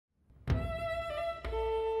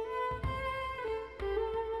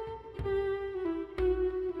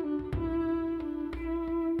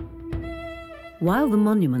While the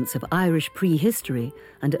monuments of Irish prehistory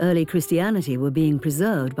and early Christianity were being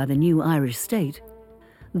preserved by the new Irish state,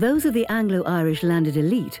 those of the Anglo-Irish landed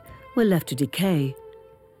elite were left to decay,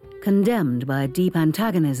 condemned by a deep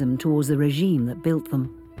antagonism towards the regime that built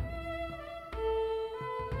them.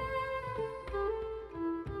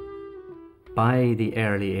 By the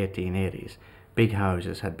early 1880s, big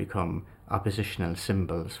houses had become oppositional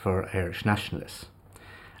symbols for Irish nationalists,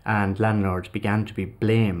 and landlords began to be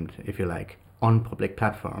blamed, if you like, on public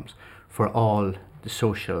platforms for all the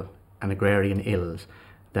social and agrarian ills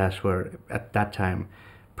that were at that time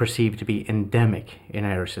perceived to be endemic in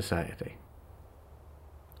Irish society.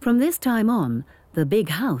 From this time on, the big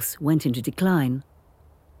house went into decline.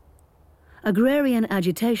 Agrarian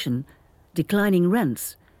agitation, declining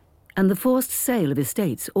rents, and the forced sale of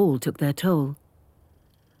estates all took their toll.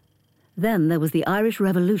 Then there was the Irish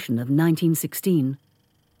Revolution of 1916.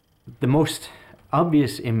 The most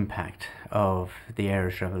obvious impact of the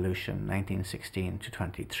Irish Revolution, 1916 to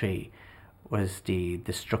 23, was the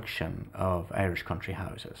destruction of Irish country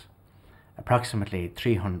houses. Approximately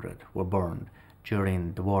 300 were burned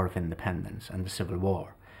during the War of Independence and the Civil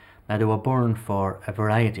War. Now, they were burned for a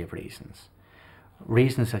variety of reasons.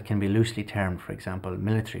 Reasons that can be loosely termed, for example,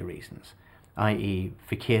 military reasons, i.e.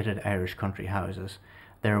 vacated Irish country houses.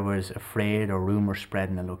 There was afraid or rumour spread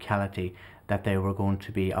in the locality that they were going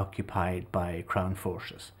to be occupied by Crown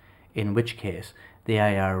forces, in which case the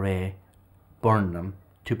IRA burned them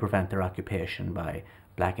to prevent their occupation by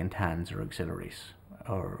Black and Tans or auxiliaries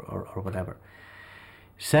or whatever.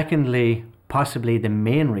 Secondly, possibly the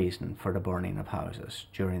main reason for the burning of houses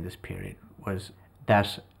during this period was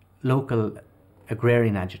that local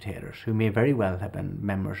agrarian agitators, who may very well have been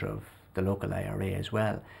members of the local IRA as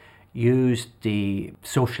well, used the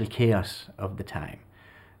social chaos of the time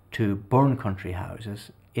to burn country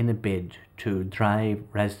houses in a bid to drive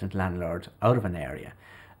resident landlords out of an area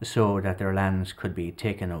so that their lands could be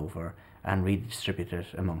taken over and redistributed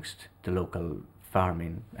amongst the local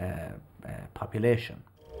farming population.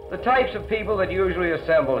 The types of people that usually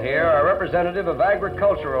assemble here are representative of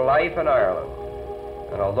agricultural life in Ireland.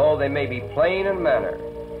 And although they may be plain in manner,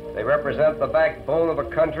 they represent the backbone of a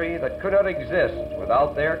country that could not exist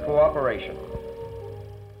without their cooperation.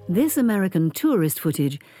 This American tourist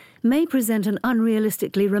footage may present an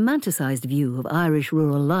unrealistically romanticized view of Irish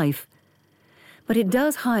rural life, but it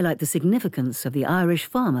does highlight the significance of the Irish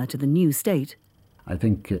farmer to the new state. I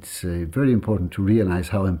think it's very important to realise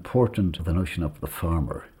how important the notion of the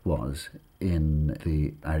farmer was in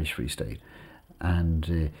the Irish Free State.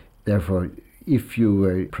 And therefore, if you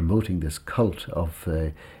were promoting this cult of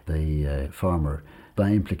the farmer,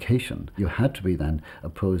 by implication, you had to be then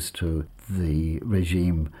opposed to the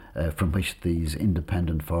regime from which these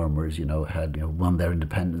independent farmers, had won their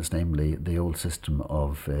independence, namely the old system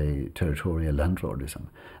of territorial landlordism.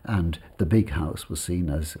 And the big house was seen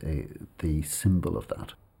as the symbol of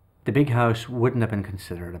that. The big house wouldn't have been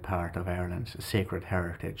considered a part of Ireland's sacred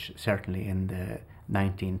heritage, certainly in the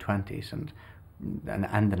 1920s and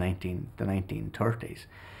the 1930s.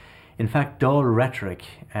 In fact, Dáil rhetoric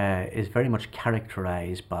is very much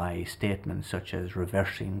characterised by statements such as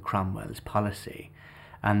reversing Cromwell's policy,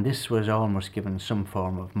 and this was almost given some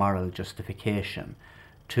form of moral justification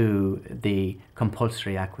to the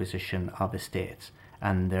compulsory acquisition of estates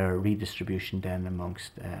and their redistribution then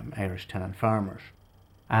amongst Irish tenant farmers.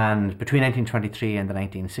 And between 1923 and the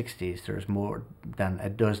 1960s, there was more than a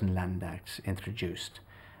dozen land acts introduced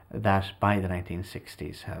that by the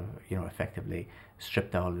 1960s have, effectively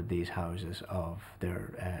stripped all of these houses of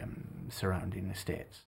their surrounding estates.